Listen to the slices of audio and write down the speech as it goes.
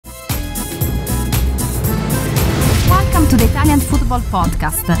to the Italian Football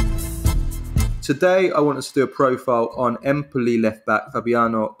Podcast. Today, I want us to do a profile on Empoli left-back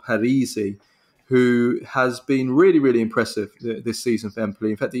Fabiano Parisi, who has been really, really impressive this season for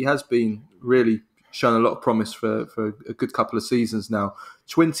Empoli. In fact, he has been really shown a lot of promise for a good couple of seasons now.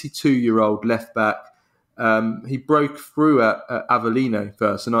 22-year-old left-back. He broke through at Avellino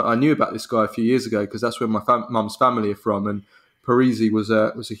first, and I knew about this guy a few years ago because that's where my mum's family are from, and Parisi was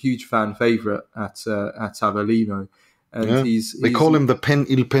a huge fan favourite at Avellino. And they call him Il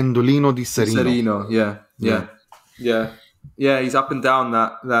Pendolino di Serino. Yeah. He's up and down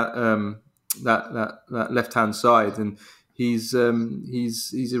that left hand side, and he's a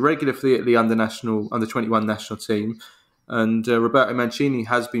regular for the under 21 national team, and Roberto Mancini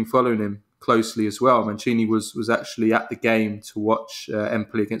has been following him closely as well. Mancini was actually at the game to watch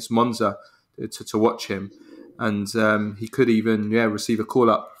Empoli against Monza to watch him, and he could even receive a call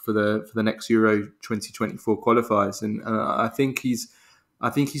up for the next Euro 2024 qualifiers, and I think he's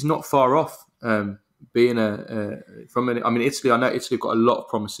not far off being Italy. I know Italy have got a lot of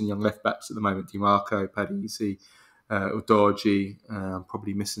promising young left backs at the moment: Dimarco, Parisi, Udogie. I'm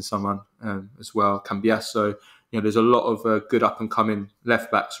probably missing someone as well. Cambiasso. There's a lot of good up and coming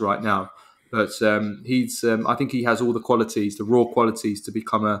left backs right now, but I think he has all the qualities, the raw qualities, to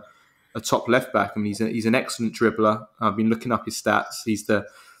become a top left back. I mean, he's an excellent dribbler. I've been looking up his stats. He's the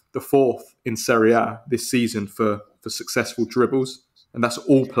fourth in Serie A this season for successful dribbles, and that's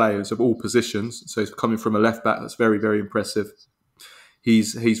all players of all positions. So he's coming from a left back. That's very, very impressive.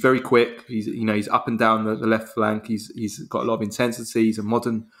 He's very quick. He's up and down the left flank. He's got a lot of intensity. He's a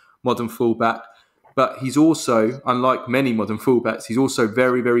modern fullback, but he's also, unlike many modern fullbacks, he's also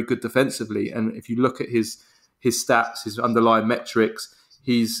very, very good defensively. And if you look at his stats, his underlying metrics,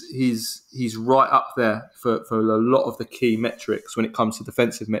 he's right up there for a lot of the key metrics when it comes to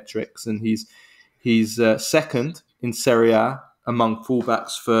defensive metrics, and he's second in Serie A among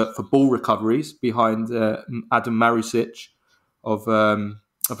fullbacks for ball recoveries behind Adam Marusic of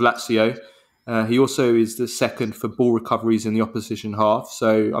Lazio. He also is the second for ball recoveries in the opposition half.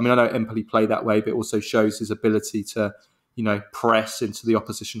 So I know Empoli play that way, but it also shows his ability to press into the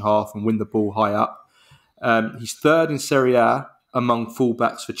opposition half and win the ball high up. He's third in Serie A among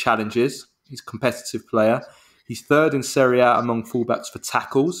fullbacks for challenges. He's a competitive player. He's third in Serie A among fullbacks for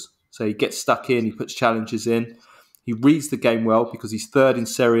tackles. So he gets stuck in, he puts challenges in. He reads the game well because he's third in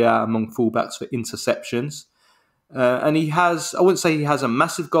Serie A among fullbacks for interceptions. And he has, I wouldn't say he has a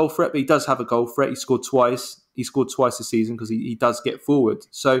massive goal threat, but he does have a goal threat. He scored twice this season because he does get forward.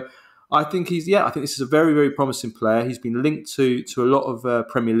 So I think this is a very, very promising player. He's been linked to a lot of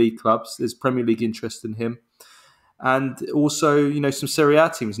Premier League clubs. There's Premier League interest in him. And also, some Serie A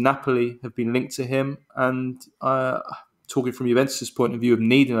teams, Napoli, have been linked to him. And talking from Juventus' point of view of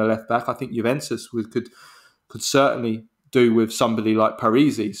needing a left back, I think Juventus could certainly do with somebody like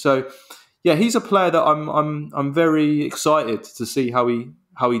Parisi. So, he's a player that I'm very excited to see how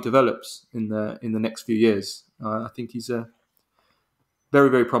he develops in the next few years. I think he's a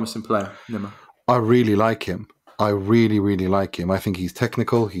very, very promising player, Nima. I really like him. I really, really like him. I think he's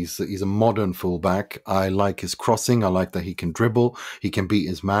technical. He's a modern fullback. I like his crossing. I like that he can dribble. He can beat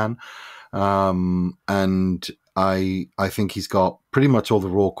his man. And I think he's got pretty much all the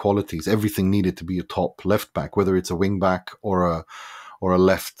raw qualities, everything needed to be a top left back, whether it's a wing back or a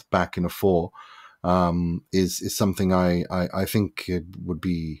left back in a four, is something I think it would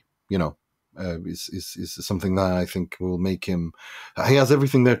be, is something that I think will make him. He has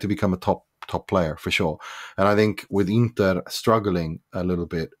everything there to become a top player for sure. And I think with Inter struggling a little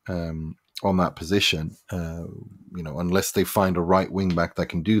bit on that position, unless they find a right wing back that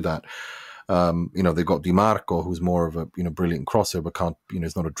can do that, they've got Dimarco, who's more of a brilliant crosser, but can't,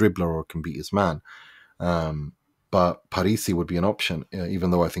 is not a dribbler or can beat his man. But Parisi would be an option,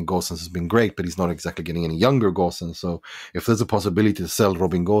 even though I think Gosens has been great, but he's not exactly getting any younger Gosens. So if there's a possibility to sell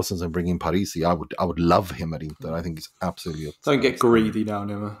Robin Gosens and bring in Parisi, I would love him at Inter. I think he's absolutely. Don't get greedy now,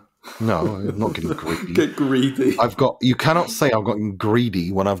 Nima. No, I'm not getting greedy. Get greedy. You cannot say I've gotten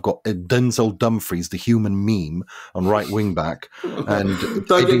greedy when I've got Denzel Dumfries, the human meme, on right wing back, and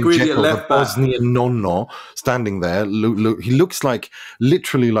don't get greedy Dzeko, at left the back. Bosnian nonno, standing there. He looks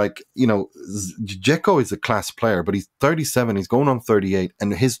literally like Dzeko is a class player, but he's 37. He's going on 38,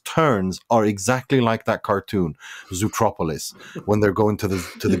 and his turns are exactly like that cartoon Zootropolis when they're going to the.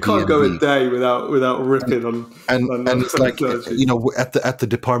 You can't go a day without ripping on. And it's like at the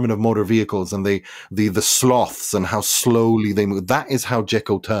Department of Motor Vehicles and the sloths and how slowly they move. That is how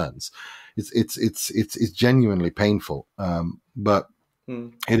Dzeko turns. It's genuinely painful. But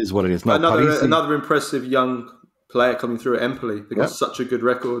it is what it is. Another impressive young player coming through at Empoli. They've got such a good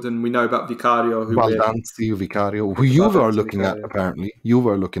record, and we know about Vicario, Vicario, who Juve are looking at, apparently. Juve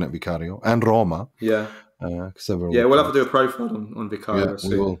are looking at Vicario, and Roma. Yeah. Several. Yeah, we'll have to do a profile on Vicario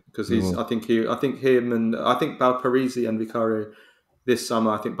soon, because I think him and I think Parisi and Vicario this summer.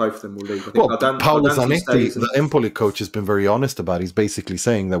 I think both of them will leave. I think Paolo Zanetti, the Empoli coach, has been very honest about it. He's basically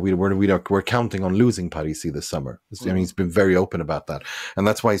saying that we're counting on losing Parisi this summer. I mean, he's been very open about that, and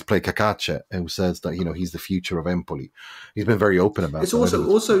that's why he's played Cacace, who says that he's the future of Empoli. He's been very open about. It's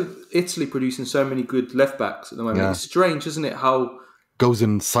also Italy producing so many good left backs at the moment. Yeah. It's strange, isn't it? How goes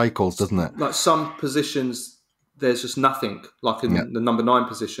in cycles, doesn't it? Like some positions, there's just nothing. Like in the number 9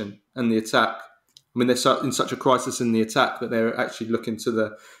 position and the attack. I mean, they're in such a crisis in the attack that they're actually looking to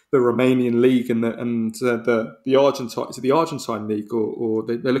the Romanian league and the Argentine. Is it the Argentine league, or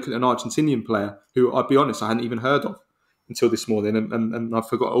they're looking at an Argentinian player who, I'll be honest, I hadn't even heard of until this morning, and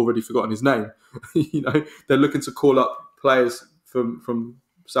I've already forgotten his name. They're looking to call up players from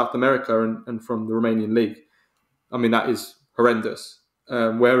South America and from the Romanian league. I mean, that is horrendous.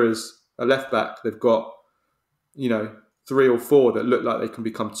 Whereas a left back, they've got 3 or 4 that look like they can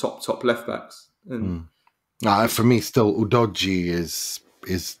become top left backs. And for me, still Udogie is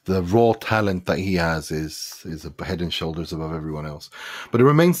the raw talent that he has is a head and shoulders above everyone else. But it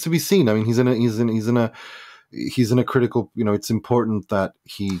remains to be seen. I mean, he's in a critical. It's important that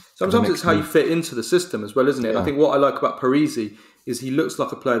he. Sometimes it's how you fit into the system as well, isn't it? Yeah. I think what I like about Parisi is he looks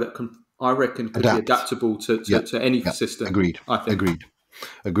like a player that could be adaptable to any system. Agreed. I think.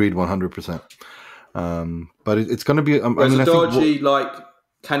 Agreed. 100%. But it's going to be. Whereas Udogie,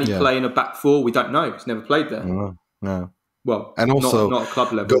 can he play in a back 4? We don't know. He's never played there. No. Well, and also not at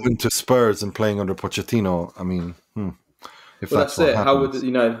club level. Going to Spurs and playing under Pochettino. I mean, that's it. How would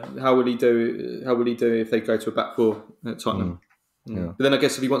he do? How would he do if they go to a back 4 at Tottenham? But then I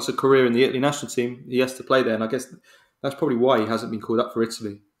guess if he wants a career in the Italy national team, he has to play there. And I guess that's probably why he hasn't been called up for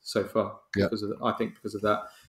Italy so far. Because of that.